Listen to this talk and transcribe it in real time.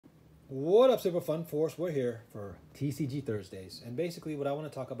What up, Super Fun Force? We're here for TCG Thursdays, and basically, what I want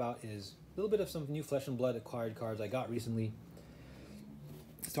to talk about is a little bit of some new Flesh and Blood acquired cards I got recently.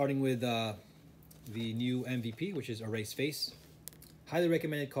 Starting with the new MVP, which is Erase Face. Highly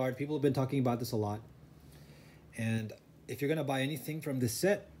recommended card. People have been talking about this a lot. And if you're gonna buy anything from this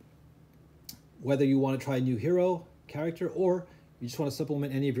set, whether you want to try a new hero character or you just want to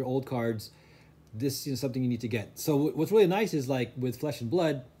supplement any of your old cards, this is something you need to get. So what's really nice is, like with Flesh and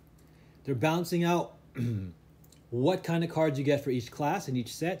Blood, they're balancing out what kind of cards you get for each class and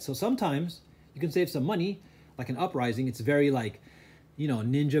each set. So sometimes you can save some money, like an Uprising. It's very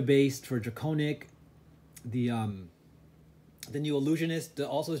ninja based for Draconic. The new Illusionist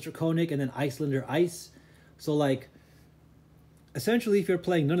also is Draconic, and then Icelander Ice. So like, essentially, if you're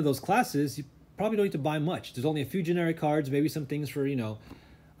playing none of those classes, you probably don't need to buy much. There's only a few generic cards, maybe some things for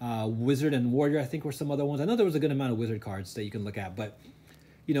Wizard and Warrior, I think, were some other ones. I know there was a good amount of Wizard cards that you can look at, but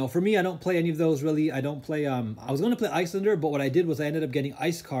for me, I don't play any of those really. I don't play, I was going to play Icelander, but what I did was I ended up getting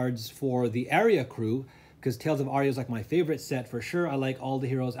ice cards for the Arya crew, because Tales of Arya is like my favorite set for sure. I like all the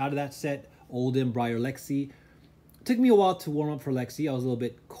heroes out of that set. Olden, Briar, Lexi. It took me a while to warm up for Lexi. I was a little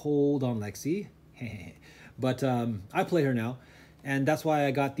bit cold on Lexi. But I play her now. And that's why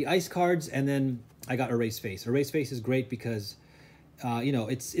I got the ice cards, and then I got Erase Face. Erase Face is great because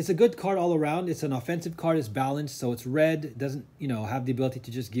it's a good card all around. It's an offensive card. It's balanced, so it's red. It doesn't, have the ability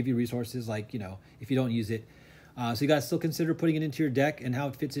to just give you resources like, if you don't use it. So you guys still consider putting it into your deck and how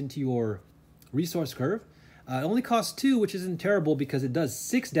it fits into your resource curve. It only costs 2, which isn't terrible because it does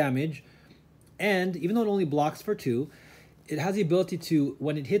 6 damage. And even though it only blocks for 2, it has the ability to,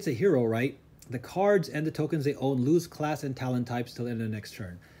 when it hits a hero, right, the cards and the tokens they own lose class and talent types till the end of the next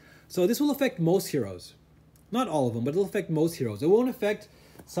turn. So this will affect most heroes. Not all of them, but it'll affect most heroes. It won't affect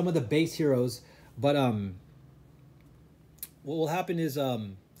some of the base heroes, but what will happen is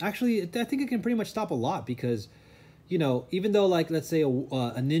actually I think it can pretty much stop a lot because even though, like, let's say a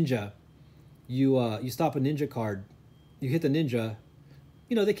ninja, you stop a ninja card, you hit the ninja,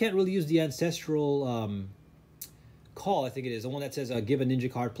 they can't really use the ancestral call, I think it is the one that says give a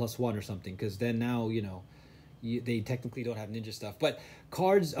ninja card +1 or something, because then now they technically don't have ninja stuff. But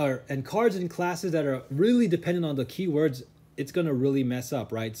cards in classes that are really dependent on the keywords, it's gonna really mess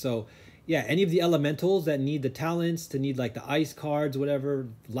up, right? So yeah, any of the elementals that need the talents to need, like, the ice cards, whatever,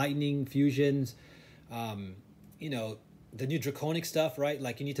 lightning, fusions, the new draconic stuff, right?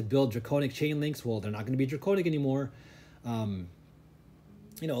 Like, you need to build draconic chain links. Well, they're not going to be draconic anymore.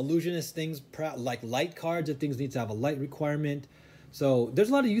 Illusionist things, like light cards, and things need to have a light requirement. So there's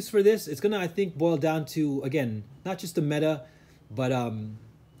a lot of use for this. It's going to, I think, boil down to, again, not just the meta, but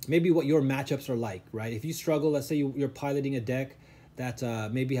maybe what your matchups are like, right? If you struggle, let's say you're piloting a deck that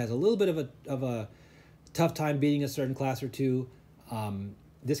maybe has a little bit of a tough time beating a certain class or two,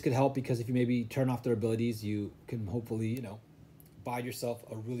 this could help, because if you maybe turn off their abilities, you can hopefully, buy yourself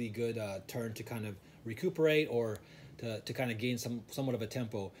a really good turn to kind of recuperate, or to kind of gain somewhat of a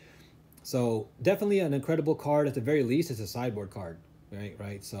tempo. So definitely an incredible card. At the very least, it's a sideboard card,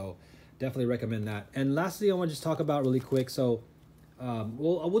 right? So definitely recommend that. And lastly, I want to just talk about really quick. So,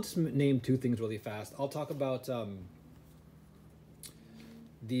 we'll just name 2 things really fast. I'll talk about well,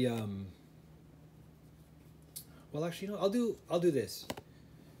 actually, I'll do this.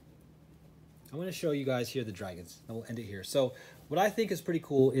 I'm going to show you guys here the dragons, and we'll end it here. So what I think is pretty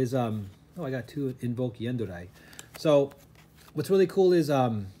cool is, I got 2 Invoke Yendurai. So what's really cool is,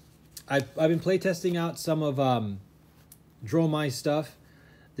 I've been playtesting out some of Dromai's stuff,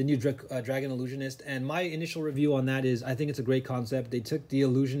 the new Dragon Illusionist, and my initial review on that is I think it's a great concept. They took the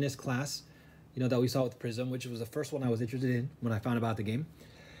Illusionist class, that we saw with Prism, which was the first one I was interested in when I found about the game,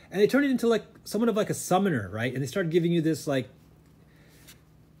 and they turned it into like somewhat of like a summoner, right? And they started giving you this, like,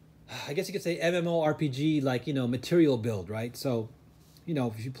 I guess you could say MMORPG, like, material build, right? So,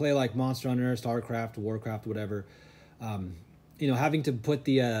 if you play like Monster Hunter, StarCraft, Warcraft, whatever, having to put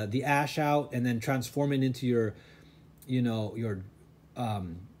the ash out and then transform it into your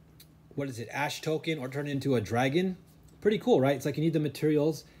what is it, ash token, or turn it into a dragon. Pretty cool, right? It's like you need the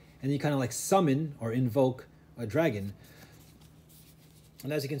materials, and you kind of like summon or invoke a dragon.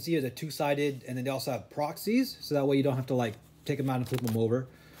 And as you can see, it's a 2-sided, and then they also have proxies, so that way you don't have to like take them out and flip them over.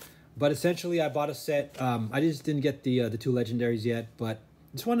 But essentially, I bought a set. I just didn't get the 2 legendaries yet, but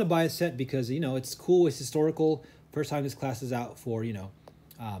just wanted to buy a set because it's cool. It's historical. First time this class is out for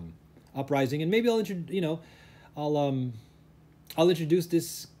Uprising, and maybe I'll introduce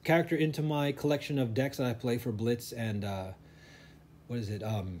this character into my collection of decks that I play for Blitz and what is it?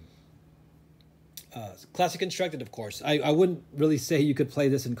 Classic Constructed, of course. I wouldn't really say you could play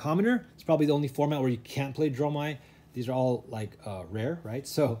this in Commoner. It's probably the only format where you can't play Dromai. These are all like rare, right?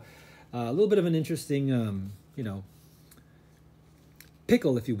 So A little bit of an interesting, you know,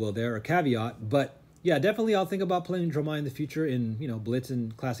 pickle, if you will, there, or caveat. But yeah, definitely I'll think about playing Dromai in the future in, you know, Blitz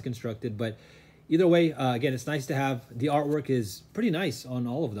and Classic Constructed. But either way, again, it's nice to have. The artwork is pretty nice on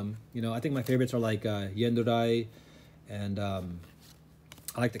all of them. You know, I think my favorites are like Yendorai, and I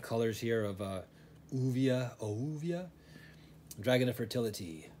like the colors here of Ouvia, Dragon of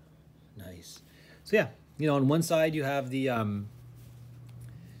Fertility. Nice. So yeah, you know, on one side you have the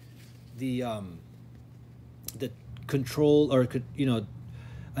control, or, you know,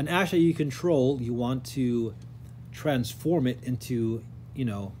 an Ash that you control. You want to transform it into, you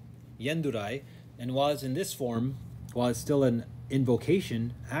know, Yendurai, and while it's in this form, while it's still an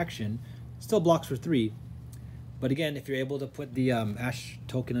invocation action, it still blocks for 3. But again, if you're able to put the Ash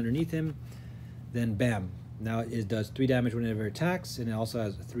token underneath him, then bam, now it does 3 damage whenever it attacks, and it also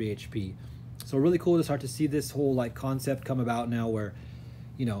has 3 HP. So really cool to start to see this whole like concept come about now, where,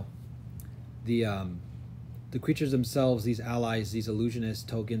 you know, the creatures themselves, these allies, these illusionist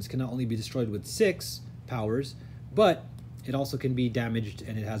tokens, can not only be destroyed with 6 powers, but it also can be damaged,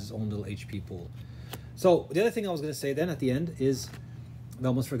 and it has its own little HP pool. So the other thing I was going to say then at the end is, I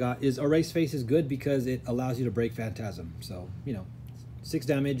almost forgot, is Erase Face is good because it allows you to break Phantasm. So, you know, 6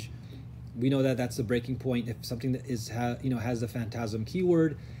 damage. We know that that's the breaking point. If something that is has the Phantasm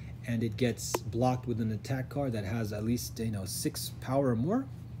keyword, and it gets blocked with an attack card that has at least, you know, 6 power or more,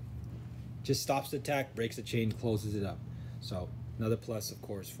 just stops the attack, breaks the chain, closes it up. So another plus, of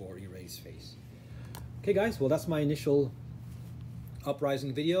course, for Erase Face. Okay, guys, well, that's my initial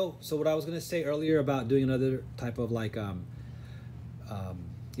Uprising video. So what I was going to say earlier about doing another type of like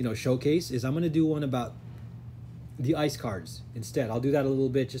you know, showcase, is I'm going to do one about the ice cards instead. I'll do that a little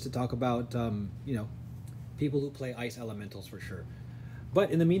bit just to talk about you know, people who play ice elementals for sure. But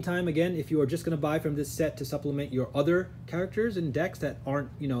in the meantime, again, if you are just going to buy from this set to supplement your other characters and decks that aren't,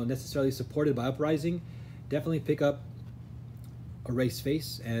 you know, necessarily supported by Uprising, definitely pick up Erase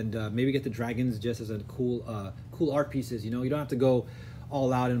Face, and maybe get the dragons just as a cool cool art pieces. You know, you don't have to go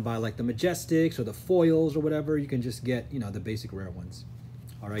all out and buy like the Majestics or the foils or whatever. You can just get, you know, the basic rare ones.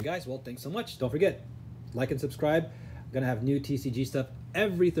 All right, guys, well, thanks so much. Don't forget, like and subscribe. I'm going to have new TCG stuff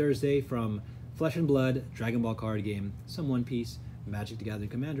every Thursday, from Flesh and Blood, Dragon Ball card game, some One Piece, Magic the Gathering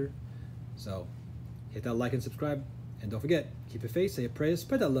Commander. So hit that like and subscribe, and don't forget, keep your faith, say a prayer,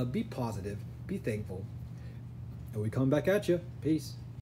 spread that love, be positive, be thankful, and we come back at you. Peace.